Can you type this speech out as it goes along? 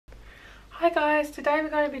Hi guys, today we're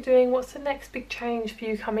going to be doing what's the next big change for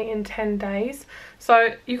you coming in 10 days.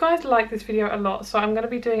 So you guys like this video a lot, so I'm going to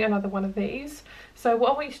be doing another one of these. So what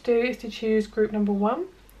I want you to do is to choose group number 1,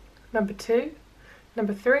 number 2,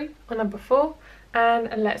 number 3 or number 4,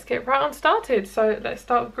 and let's get right on started. So let's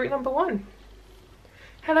start with group number 1.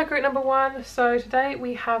 Hello group number 1, so today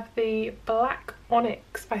we have the black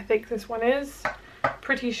onyx. I think this one is.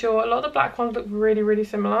 Pretty sure a lot of the black ones look really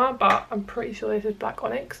similar, but I'm pretty sure this is black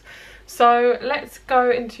onyx. So let's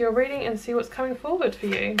go into your reading and see what's coming forward for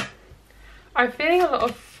you. I'm feeling a lot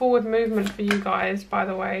of forward movement for you guys, by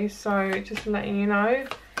the way, so just letting you know,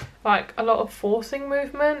 like a lot of forcing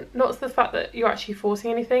movement. Not the fact that you're actually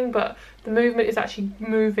forcing anything, but the movement is actually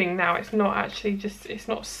moving now. It's not actually just, it's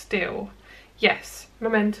not still. Yes,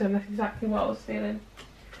 momentum, that's exactly what I was feeling.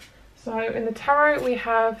 So in the tarot we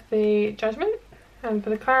have the Judgment, and for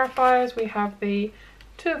the clarifiers we have the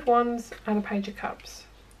Two of Wands and a Page of Cups.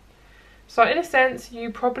 So in a sense you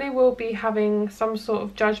probably will be having some sort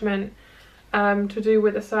of judgment to do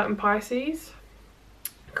with a certain Pisces.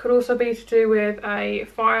 Could also be to do with a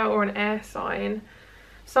fire or an air sign.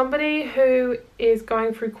 Somebody who is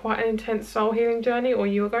going through quite an intense soul healing journey, or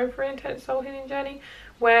you are going through an intense soul healing journey,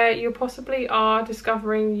 where you possibly are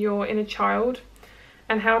discovering your inner child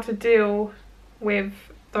and how to deal with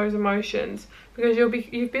those emotions, because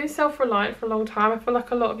you've been self-reliant for a long time. I feel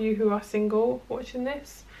like a lot of you who are single watching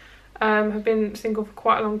this have been single for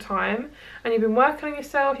quite a long time, and you've been working on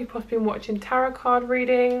yourself. You've possibly been watching tarot card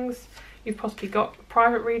readings, you've possibly got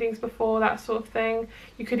private readings before, that sort of thing.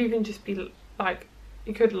 You could even just be like,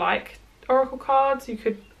 you could like oracle cards, you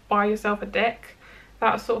could buy yourself a deck,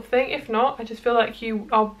 that sort of thing. If not, I just feel like you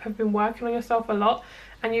have been working on yourself a lot,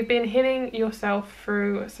 and you've been healing yourself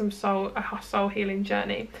through some soul healing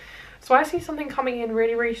journey. So I see something coming in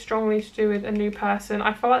really strongly to do with a new person.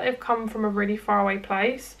 I feel like they've come from a really far away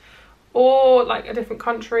place, or like a different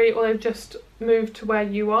country, or they've just moved to where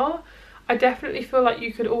you are. I definitely feel like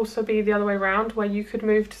you could also be the other way around, where you could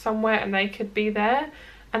move to somewhere and they could be there,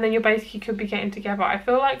 and then you basically could be getting together. I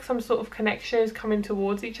feel like some sort of connection is coming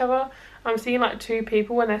towards each other. I'm seeing like two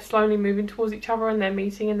people when they're slowly moving towards each other and they're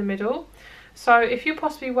meeting in the middle. So if you're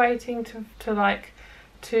possibly waiting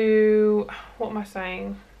what am I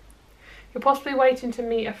saying? You're possibly waiting to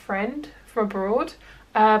meet a friend from abroad,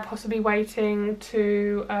 possibly waiting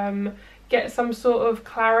to get some sort of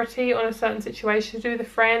clarity on a certain situation to do with a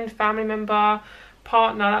friend, family member,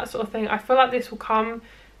 partner, that sort of thing. I feel like this will come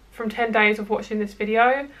from 10 days of watching this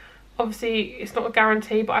video. Obviously it's not a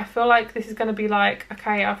guarantee, but I feel like this is going to be like,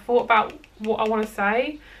 okay, I've thought about what I want to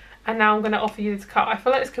say and now I'm going to offer you this cut. I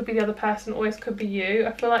feel like this could be the other person, or this could be you.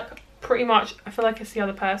 I feel like it's the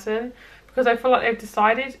other person, because I feel like they've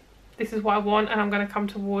decided this is what I want and I'm going to come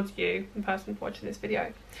towards you, the person watching this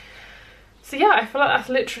video. So yeah, I feel like that's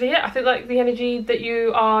literally it. I think like the energy that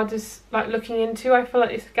you are just like looking into, I feel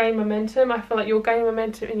like it's gaining momentum. I feel like you're gaining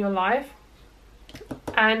momentum in your life,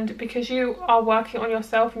 and because you are working on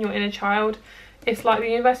yourself and your inner child, it's like the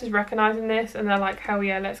universe is recognizing this and they're like, hell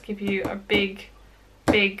yeah, let's give you a big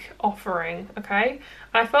offering. Okay,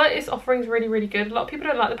 and I feel like this offering is really good. A lot of people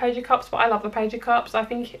don't like the Page of Cups, but I love the Page of Cups. I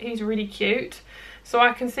think he's really cute. So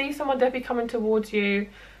I can see someone definitely coming towards you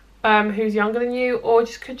who's younger than you, or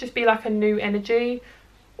could just be like a new energy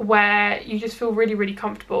where you just feel really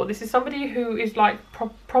comfortable. This is somebody who is like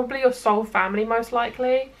probably your soul family, most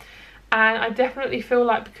likely. And I definitely feel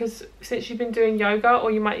like, because since you've been doing yoga,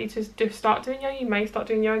 or you might need to start doing yoga, you may start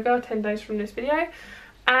doing yoga 10 days from this video.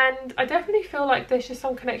 And I definitely feel like there's just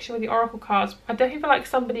some connection with the oracle cards. I definitely feel like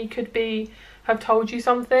somebody could have told you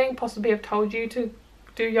something, possibly have told you to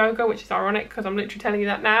do yoga, which is ironic because I'm literally telling you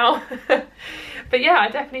that now. But yeah, I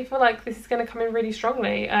definitely feel like this is going to come in really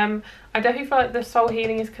strongly. I definitely feel like the soul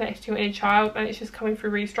healing is connected to your inner child, and it's just coming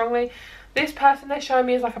through really strongly. This person they're showing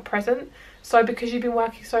me is like a present. So because you've been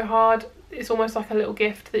working so hard, it's almost like a little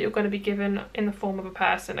gift that you're going to be given in the form of a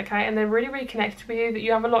person. Okay, and they're really connected with you, that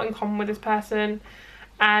you have a lot in common with this person,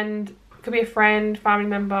 and it could be a friend, family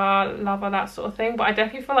member, lover, that sort of thing. But I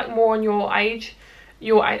definitely feel like more on your age,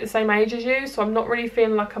 you're at the same age as you, so I'm not really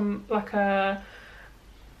feeling like a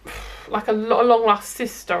long lost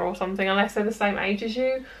sister or something, unless they're the same age as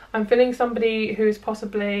you. I'm feeling somebody who's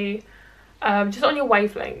possibly just on your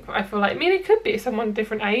wavelength. I feel like, I mean, it could be someone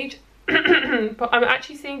different age, but I'm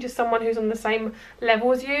actually seeing just someone who's on the same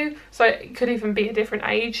level as you, so it could even be a different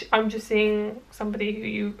age. I'm just seeing somebody who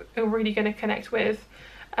you are really going to connect with,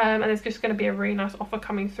 and there's just going to be a really nice offer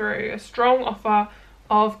coming through, a strong offer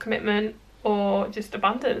of commitment or just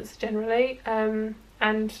abundance generally,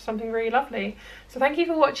 and something really lovely. So thank you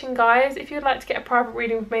for watching, guys. If you'd like to get a private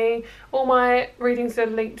reading with me, all my readings are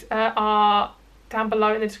linked are down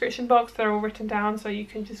below in the description box. They're all written down, so you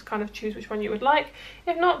can just kind of choose which one you would like.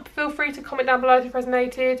 If not, feel free to comment down below if it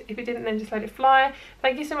resonated. If it didn't, then just let it fly.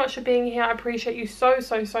 Thank you so much for being here. I appreciate you so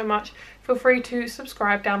much. Feel free to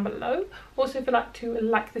subscribe down below. Also, if you'd like to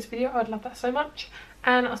like this video, I'd love that so much.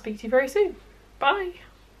 And I'll speak to you very soon. Bye.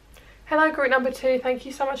 Hello group number 2, thank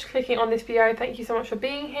you so much for clicking on this video. Thank you so much for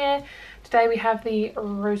being here. Today we have the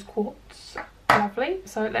rose quartz. Lovely.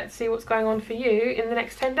 So let's see what's going on for you in the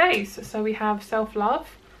next 10 days. So we have self-love,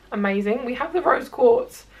 amazing. We have the rose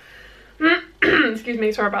quartz. Excuse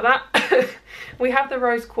me, sorry about that. We have the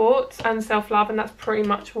rose quartz and self-love, and that's pretty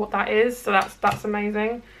much what that is. So that's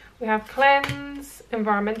amazing. We have cleanse,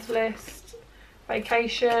 environmentalist,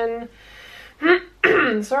 vacation.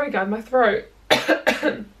 Sorry guys, my throat.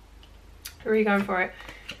 Really going for it.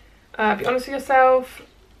 Be honest with yourself,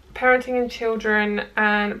 parenting and children,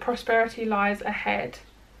 and prosperity lies ahead.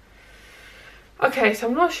 Okay, so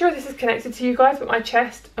I'm not sure if this is connected to you guys, but my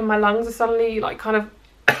chest and my lungs are suddenly like kind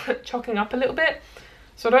of choking up a little bit.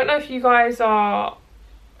 So I don't know if you guys are,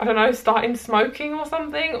 I don't know, starting smoking or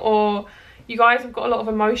something, or you guys have got a lot of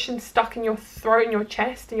emotion stuck in your throat and your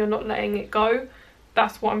chest and you're not letting it go.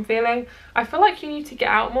 That's what I'm feeling. I feel like you need to get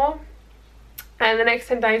out more. And the next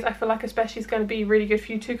 10 days, I feel like especially is going to be really good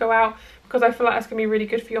for you to go out, because I feel like that's going to be really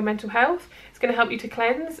good for your mental health. It's going to help you to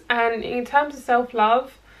cleanse. And in terms of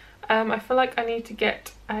self-love, I feel like I need to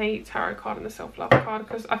get a tarot card and a self-love card,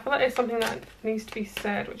 because I feel like it's something that needs to be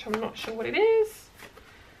said, which I'm not sure what it is.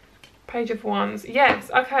 Page of Wands. Yes,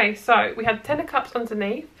 okay, so we had 10 of Cups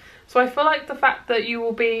underneath. So I feel like the fact that you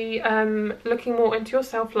will be looking more into your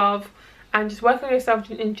self-love and just working on yourself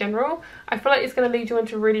in general, I feel like it's going to lead you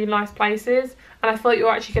into really nice places, and I feel like you're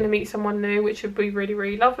actually going to meet someone new, which would be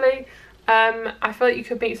really lovely. I feel like you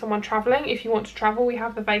could meet someone traveling. If you want to travel, we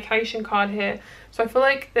have the vacation card here. So I feel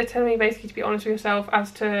like they're telling me basically to be honest with yourself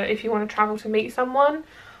as to if you want to travel to meet someone,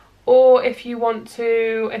 or if you want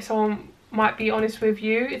to, if someone might be honest with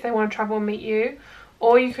you, if they want to travel and meet you,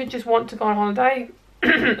 or you could just want to go on holiday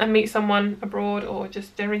and meet someone abroad, or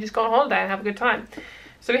just generally just go on holiday and have a good time.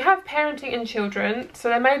 So we have parenting and children. So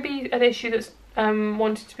there may be an issue that's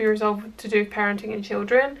wanted to be resolved to do with parenting and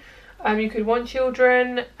children. You could want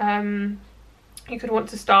children. You could want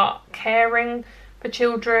to start caring for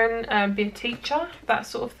children, be a teacher, that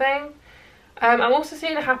sort of thing. I'm also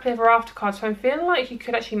seeing a happily ever after card. So I'm feeling like you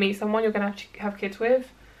could actually meet someone you're going to have kids with.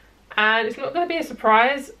 And it's not going to be a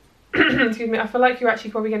surprise. Excuse me. I feel like you're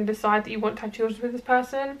actually probably going to decide that you want to have children with this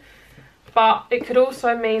person. But it could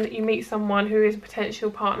also mean that you meet someone who is a potential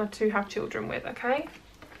partner to have children with, okay?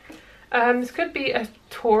 This could be a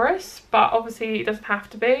Taurus, but obviously it doesn't have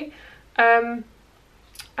to be.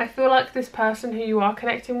 I feel like this person who you are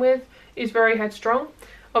connecting with is very headstrong.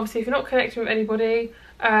 Obviously, if you're not connecting with anybody,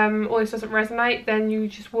 or this doesn't resonate, then you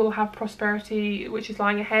just will have prosperity, which is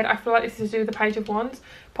lying ahead. I feel like this is to do with the Page of Wands.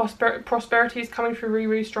 Prosperity is coming through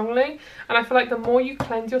really strongly. And I feel like the more you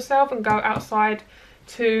cleanse yourself and go outside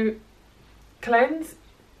to cleanse,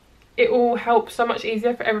 it will help so much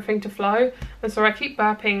easier for everything to flow. And sorry, I keep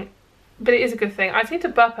burping, but it is a good thing. I seem to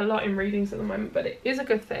burp a lot in readings at the moment, but it is a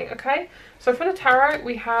good thing. Okay, so for the tarot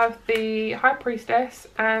we have the High Priestess,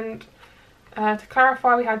 and to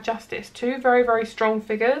clarify we have Justice. Two very strong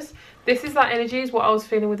figures. This is that energy, is what I was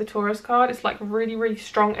feeling with the Taurus card. It's like really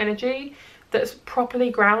strong energy that's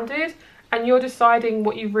properly grounded, and you're deciding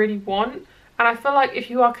what you really want. And I feel like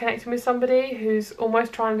if you are connecting with somebody who's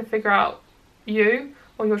almost trying to figure out you,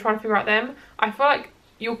 or you're trying to figure out them, I feel like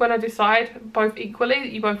you're going to decide both equally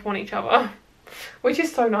that you both want each other, which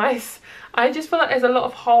is so nice. I just feel like there's a lot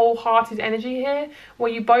of wholehearted energy here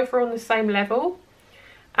where you both are on the same level,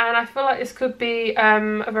 and I feel like this could be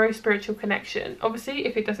a very spiritual connection. Obviously,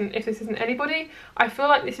 if this isn't anybody, I feel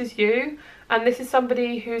like this is you, and this is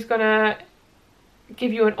somebody who's going to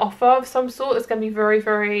give you an offer of some sort that's going to be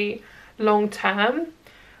very long term.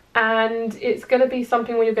 And it's going to be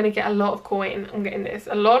something where you're going to get a lot of coin. I'm getting this,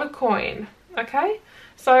 a lot of coin. Okay,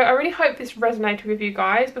 so I really hope this resonated with you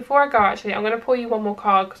guys. Before I go, actually, I'm going to pull you one more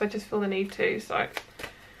card because I just feel the need to. So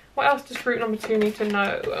what else does group number 2 need to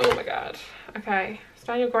know? Oh my god. Okay,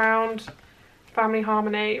 stand your ground, family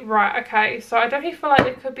harmony. Right, okay, so I definitely feel like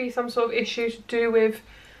there could be some sort of issue to do with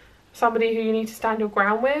somebody who you need to stand your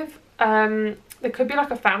ground with. There could be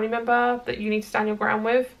like a family member that you need to stand your ground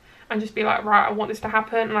with and just be like, right, I want this to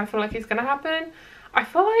happen, and I feel like it's going to happen. I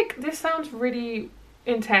feel like this sounds really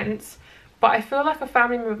intense, but I feel like a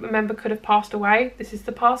family member could have passed away. This is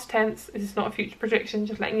the past tense. This is not a future prediction,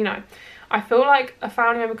 just letting you know. I feel like a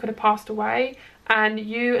family member could have passed away, and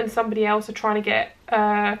you and somebody else are trying to get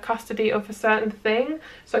custody of a certain thing.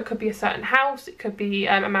 So it could be a certain house, it could be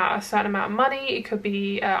a certain amount of money, it could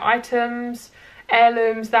be items,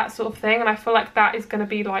 heirlooms, that sort of thing. And I feel like that is going to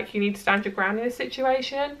be like, you need to stand your ground in this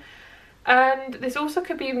situation. And this also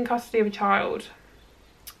could be even custody of a child,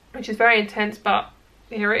 which is very intense, but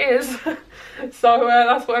here it is. So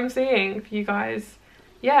that's what I'm seeing for you guys.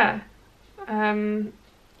 Yeah.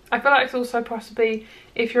 I feel like it's also possibly,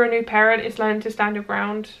 if you're a new parent, it's learning to stand your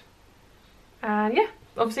ground. And yeah,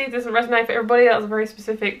 obviously it doesn't resonate for everybody. That was a very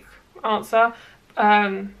specific answer.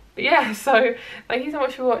 But yeah, so thank you so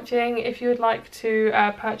much for watching. If you would like to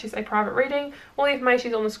purchase a private reading, all the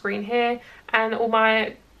information is on the screen here, and all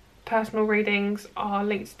my personal readings are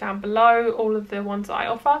linked down below, all of the ones that I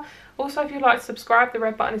offer. Also, if you'd like to subscribe, the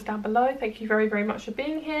red button is down below. Thank you very, very much for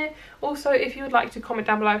being here. Also, if you would like to comment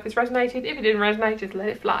down below if this resonated. If it didn't resonate, just let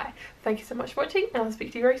it fly. Thank you so much for watching, and I'll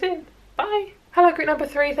speak to you very soon. Bye. Hello, group number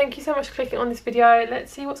 3. Thank you so much for clicking on this video.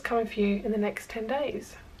 Let's see what's coming for you in the next 10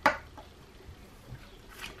 days.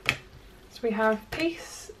 So we have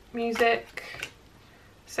peace, music,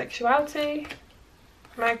 sexuality,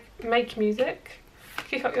 make music,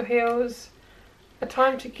 kick up your heels, a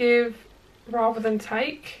time to give rather than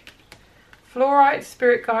take, fluorite,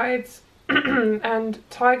 spirit guides, and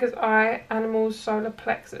tiger's eye, animals, solar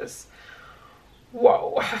plexus.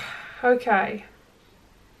 Whoa. Okay.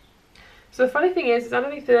 So the funny thing is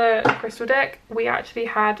underneath the crystal deck, we actually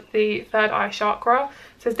had the third eye chakra.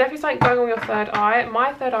 So there's definitely something going on with your third eye.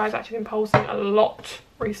 My third eye has actually been pulsing a lot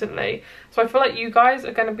recently. So I feel like you guys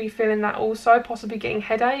are going to be feeling that also, possibly getting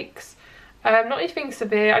headaches. Not anything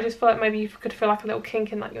severe. I just feel like maybe you could feel like a little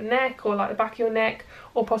kink in like your neck, or like the back of your neck,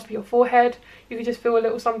 or possibly your forehead. You could just feel a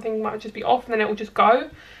little something might just be off, and then it will just go.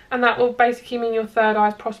 And that will basically mean your third eye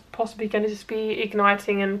is possibly going to just be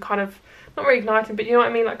igniting and kind of, not really igniting, but you know what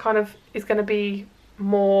I mean, like kind of is going to be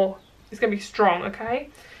more, it's going to be strong, okay?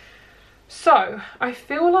 So I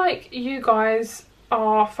feel like you guys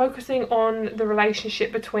are focusing on the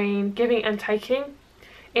relationship between giving and taking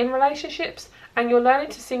in relationships, and you're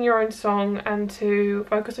learning to sing your own song and to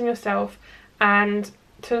focus on yourself and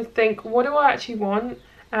to think, what do I actually want,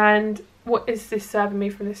 and what is this serving me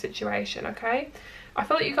from this situation, okay? I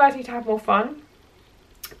feel like you guys need to have more fun.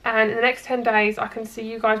 And in the next 10 days, I can see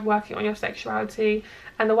you guys working on your sexuality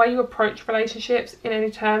and the way you approach relationships in any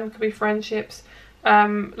term. It could be friendships,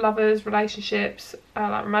 lovers, relationships,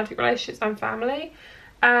 like romantic relationships and family.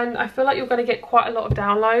 And I feel like you're going to get quite a lot of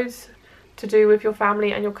downloads to do with your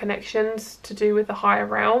family and your connections, to do with the higher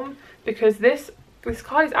realm, because this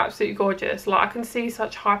card is absolutely gorgeous. Like, I can see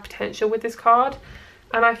such high potential with this card.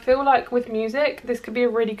 And I feel like with music, this could be a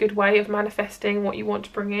really good way of manifesting what you want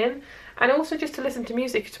to bring in. And also just to listen to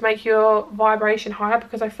music to make your vibration higher,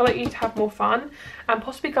 because I feel like you need to have more fun and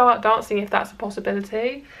possibly go out dancing if that's a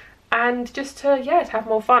possibility. And just to, yeah, to have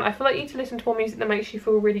more fun. I feel like you need to listen to more music that makes you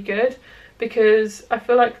feel really good, because I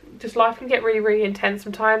feel like just life can get really, really intense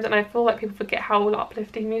sometimes. And I feel like people forget how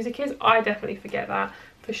uplifting music is. I definitely forget that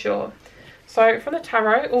for sure. So from the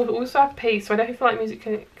tarot, we also have peace. So I definitely feel like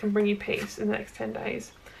music can bring you peace in the next 10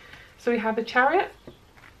 days. So we have the Chariot,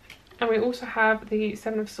 and we also have the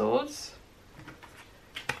Seven of Swords.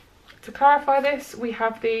 To clarify this, we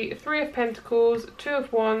have the Three of Pentacles, Two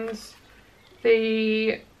of Wands,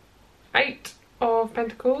 the Eight of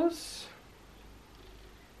Pentacles,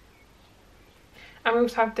 and we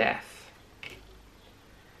also have Death.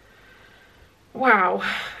 Wow,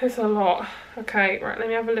 there's a lot. Okay, right, let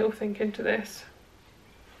me have a little think into this.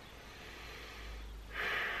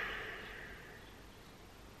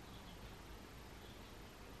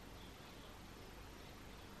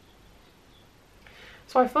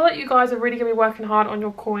 So I feel like you guys are really going to be working hard on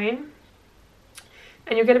your coin,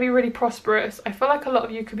 and you're going to be really prosperous. I feel like a lot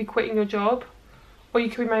of you could be quitting your job, or you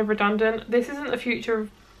could be made redundant. This isn't a future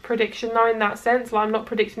prediction though in that sense. Like, I'm not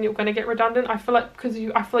predicting you're going to get redundant. I feel like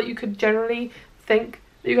I feel like you could generally think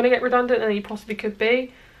that you're going to get redundant, and you possibly could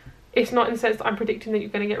be. It's not in the sense that I'm predicting that you're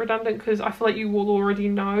going to get redundant, because I feel like you will already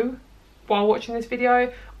know while watching this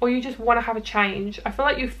video, or you just want to have a change. I feel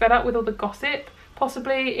like you're fed up with all the gossip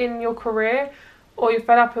possibly in your career, or you're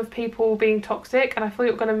fed up of people being toxic, and I feel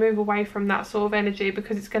you're going to move away from that sort of energy,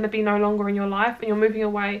 because it's going to be no longer in your life and you're moving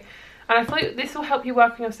away. And I feel like this will help you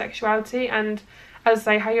work on your sexuality and, as I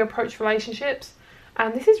say, how you approach relationships.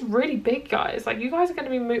 And this is really big, guys. Like, you guys are going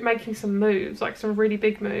to be making some moves, like some really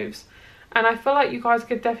big moves. And I feel like you guys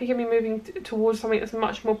could definitely be moving towards something that's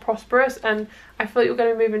much more prosperous, and I feel like you're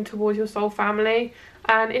going to be moving towards your soul family.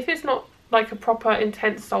 And if it's not like a proper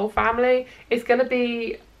intense soul family, it's going to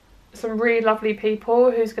be some really lovely people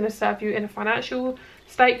who's going to serve you in a financial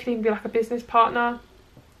state. Could even be like a business partner.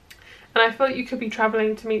 And I feel like you could be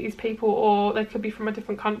traveling to meet these people, or they could be from a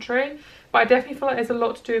different country. But I definitely feel like there's a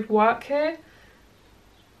lot to do with work here.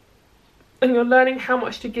 and you're learning how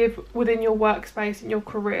much to give within your workspace and your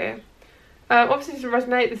career. Obviously, this doesn't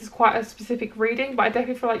resonate. This is quite a specific reading, but I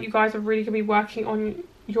definitely feel like you guys are really going to be working on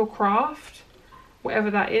your craft,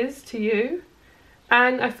 whatever that is to you.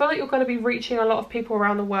 And I feel like you're going to be reaching a lot of people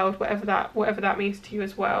around the world, whatever that means to you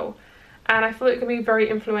as well. And I feel like you're going to be very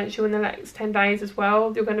influential in the next 10 days as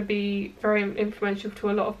well. You're going to be very influential to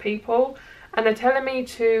a lot of people. And they're telling me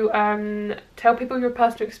to tell people your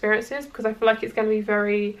personal experiences, because I feel like it's going to be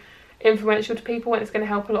very influential to people and it's going to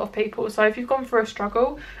help a lot of people. So if you've gone through a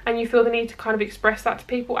struggle and you feel the need to kind of express that to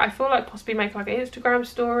people, I feel like possibly make like an Instagram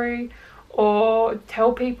story or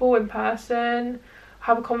tell people in person,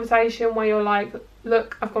 have a conversation where you're like,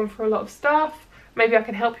 look, I've gone through a lot of stuff, maybe I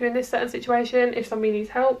can help you in this certain situation if somebody needs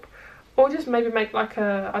help. Or just maybe make like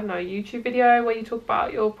a, I don't know, a YouTube video where you talk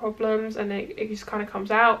about your problems and it just kind of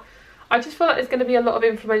comes out. I just feel like there's going to be a lot of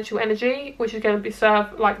influential energy, which is going to be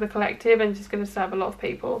serve like the collective and just going to serve a lot of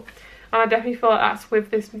people. And I definitely feel like that's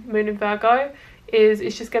with this moon in Virgo,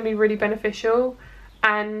 it's just going to be really beneficial.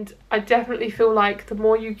 And I definitely feel like the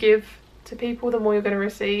more you give to people, the more you're going to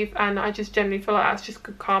receive. And I just generally feel like that's just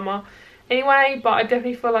good karma anyway. But I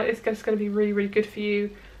definitely feel like it's just going to be really, really good for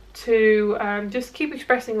you to just keep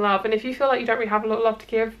expressing love. And if you feel like you don't really have a lot of love to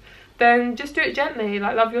give, then just do it gently,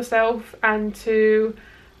 like love yourself, and to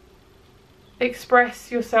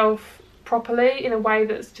express yourself properly in a way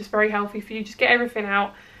that's just very healthy for you. Just get everything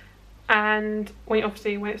out, and when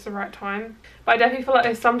it's the right time. But I definitely feel like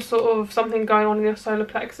there's some sort of something going on in your solar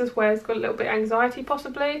plexus where it's got a little bit of anxiety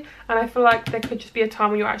possibly, and I feel like there could just be a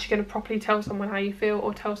time when you're actually going to properly tell someone how you feel,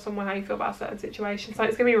 or tell someone how you feel about a certain situation. So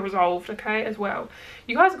it's going to be resolved, okay, as well.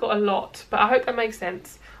 You guys have got a lot, but I hope that makes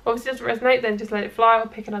sense. Obviously, if it doesn't resonate, then just let it fly or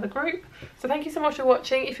pick another group. So thank you so much for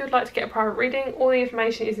watching. If you'd like to get a private reading, all the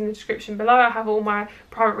information is in the description below. I have all my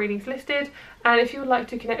private readings listed. And if you would like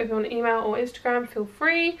to connect with me on email or Instagram, feel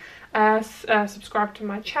free. Subscribe to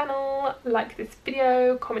my channel, like this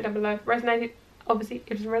video, comment down below if it resonated. Obviously,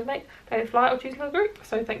 if it doesn't resonate, let it fly or choose another group.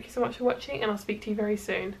 So thank you so much for watching, and I'll speak to you very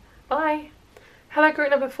soon. Bye. Hello, group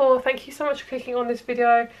number 4. Thank you so much for clicking on this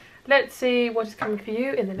video. Let's see what is coming for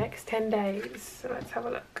you in the next 10 days. So let's have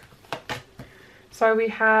a look. So we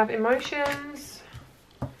have emotions,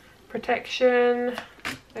 protection.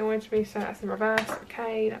 They wanted me to say that's in reverse.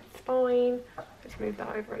 Okay, that's fine. Let's move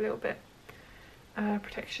that over a little bit.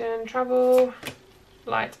 Protection, travel,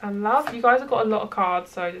 light and love. You guys have got a lot of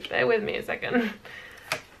cards, so just bear with me a second.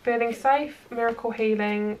 Feeling safe, miracle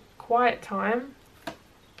healing, quiet time,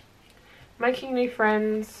 making new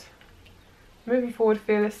friends, moving forward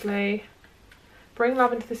fearlessly, bring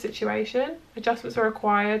love into the situation, adjustments are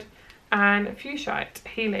required, and Fuchsite,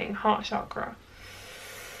 healing, heart chakra.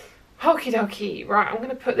 Okie dokie. Right, I'm going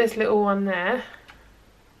to put this little one there,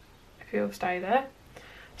 if you'll stay there.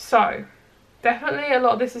 So definitely a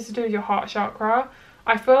lot of this is to do with your heart chakra.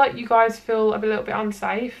 I feel like you guys feel a little bit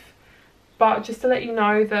unsafe, but just to let you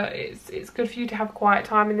know that it's good for you to have quiet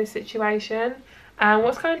time in this situation. And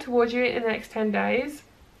what's coming towards you in the next 10 days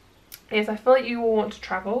is, I feel like you will want to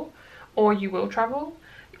travel, or you will travel.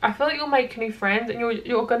 I feel like you'll make new friends, and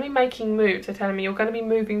you're going to be making moves. They're telling me you're going to be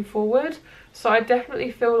moving forward. So I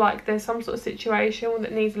definitely feel like there's some sort of situation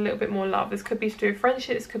that needs a little bit more love. This could be to do with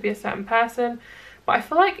friendship, this could be a certain person, but I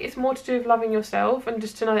feel like it's more to do with loving yourself and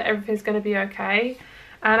just to know that everything's going to be okay.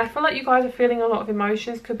 And I feel like you guys are feeling a lot of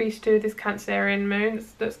emotions. Could be to do with this Cancerian moon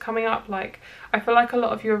that's coming up. Like, I feel like a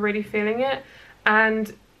lot of you are really feeling it.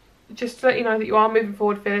 And just to let you know that you are moving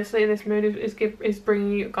forward fearlessly, and this moon is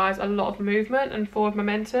bringing you guys a lot of movement and forward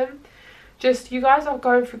momentum. Just, you guys are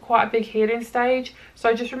going through quite a big healing stage.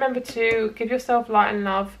 So just remember to give yourself light and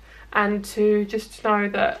love, and to just know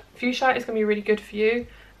that Fuchsite is going to be really good for you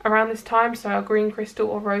around this time. So a green crystal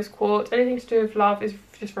or rose quartz, anything to do with love is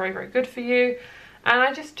just very, very good for you. And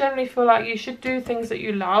I just generally feel like you should do things that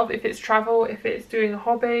you love. If it's travel, if it's doing a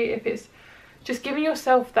hobby, if it's just giving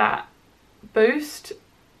yourself that boost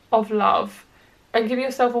of love, and giving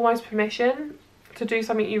yourself almost permission to do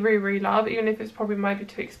something you really, really love, even if it's probably maybe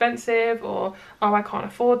too expensive, or oh, I can't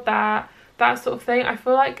afford that sort of thing. I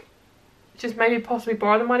feel like just maybe possibly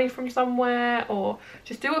borrow the money from somewhere, or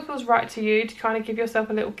just do what feels right to you to kind of give yourself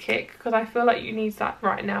a little kick, because I feel like you need that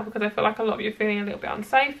right now, because I feel like a lot of you are feeling a little bit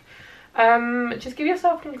unsafe. Just give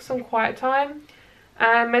yourself some quiet time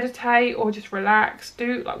and meditate, or just relax,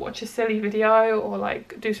 do like watch a silly video, or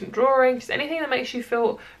like do some drawing, just anything that makes you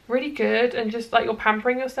feel really good, and just like you're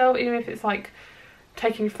pampering yourself, even if it's like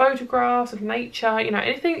taking photographs of nature, you know,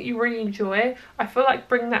 anything that you really enjoy. I feel like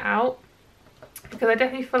bring that out, because I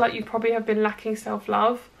definitely feel like you probably have been lacking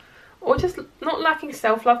self-love, or just not lacking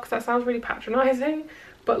self-love because that sounds really patronizing,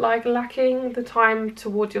 but like lacking the time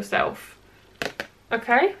towards yourself.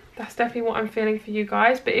 Okay, that's definitely what I'm feeling for you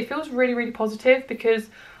guys. But it feels really, really positive, because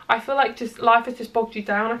I feel like just life has just bogged you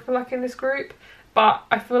down, I feel like, in this group. But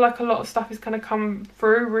I feel like a lot of stuff is going to come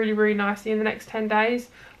through really, really nicely in the next 10 days.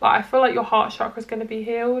 Like, I feel like your heart chakra is going to be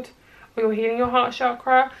healed, or you're healing your heart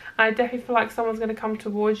chakra. And I definitely feel like someone's going to come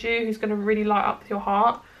towards you who's going to really light up your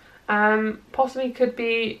heart. Possibly could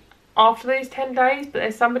be after these 10 days, but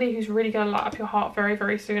there's somebody who's really going to light up your heart very,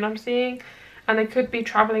 very soon, I'm seeing. And they could be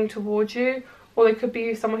travelling towards you, or they could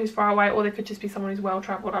be someone who's far away, or they could just be someone who's well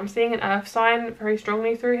travelled. I'm seeing an earth sign very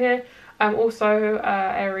strongly through here. Also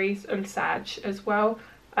Aries and Sag as well.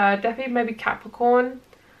 Definitely maybe Capricorn.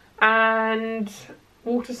 And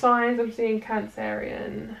water signs, I'm seeing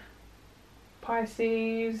Cancerian,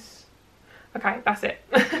 Pisces. Okay, that's it.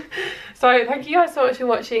 So thank you guys so much for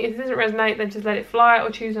watching. If it doesn't resonate, then just let it fly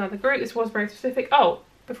or choose another group. This was very specific. Oh,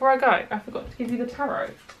 before I go, I forgot to give you the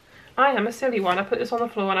tarot. I am a silly one. I put this on the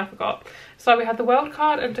floor and I forgot. So we have the World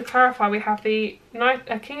card, and to clarify, we have the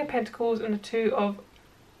King of Pentacles and the Two of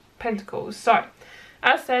Pentacles. So,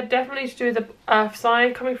 as said, definitely to do the earth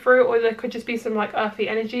sign coming through, or there could just be some like earthy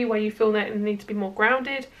energy where you feel that you need to be more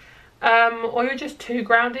grounded. Or you're just too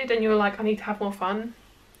grounded and you're like, I need to have more fun.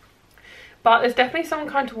 But there's definitely someone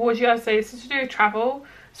coming towards you. As I say, this is to do with travel.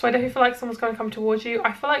 So I definitely feel like someone's going to come towards you.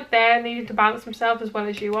 I feel like they're needing to balance themselves as well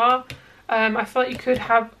as you are. I feel like you could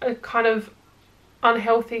have a kind of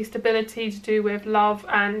unhealthy stability to do with love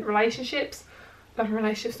and relationships. Love and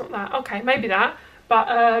relationships, not that. Okay, maybe that. But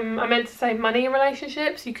I meant to say money and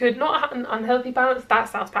relationships. You could not have an unhealthy balance. That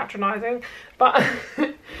sounds patronising. But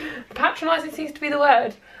patronising seems to be the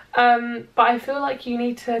word. But I feel like you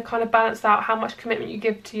need to kind of balance out how much commitment you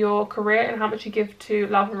give to your career and how much you give to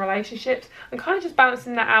love and relationships. And kind of just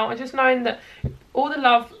balancing that out and just knowing that all the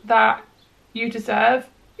love that you deserve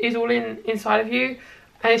is all inside of you,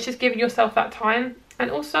 and it's just giving yourself that time. And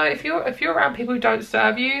also, if you're around people who don't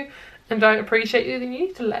serve you and don't appreciate you, then you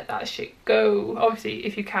need to let that shit go, obviously,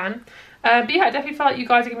 if you can. But yeah, I definitely feel like you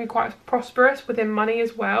guys are going to be quite prosperous within money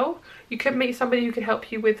as well. You could meet somebody who can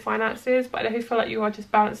help you with finances, but I definitely feel like you are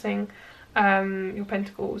just balancing your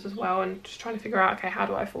pentacles as well, and just trying to figure out, okay, how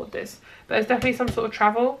do I afford this? But there's definitely some sort of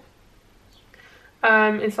travel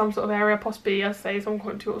in some sort of area, possibly, as I say, someone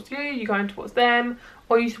coming towards you, you going towards them,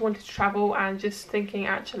 or you just wanted to travel and just thinking,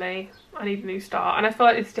 actually, I need a new start. And I feel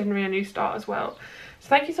like it's definitely a new start as well. So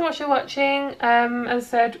thank you so much for watching. As I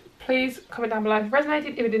said, please comment down below if it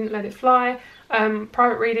resonated. If it didn't, let it fly.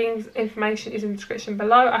 Private readings information is in the description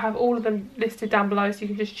below. I have all of them listed down below, so you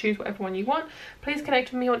can just choose whatever one you want. Please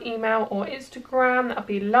connect with me on email or Instagram. That would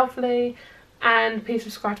be lovely. And please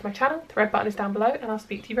subscribe to my channel. The red button is down below, and I'll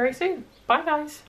speak to you very soon. Bye guys.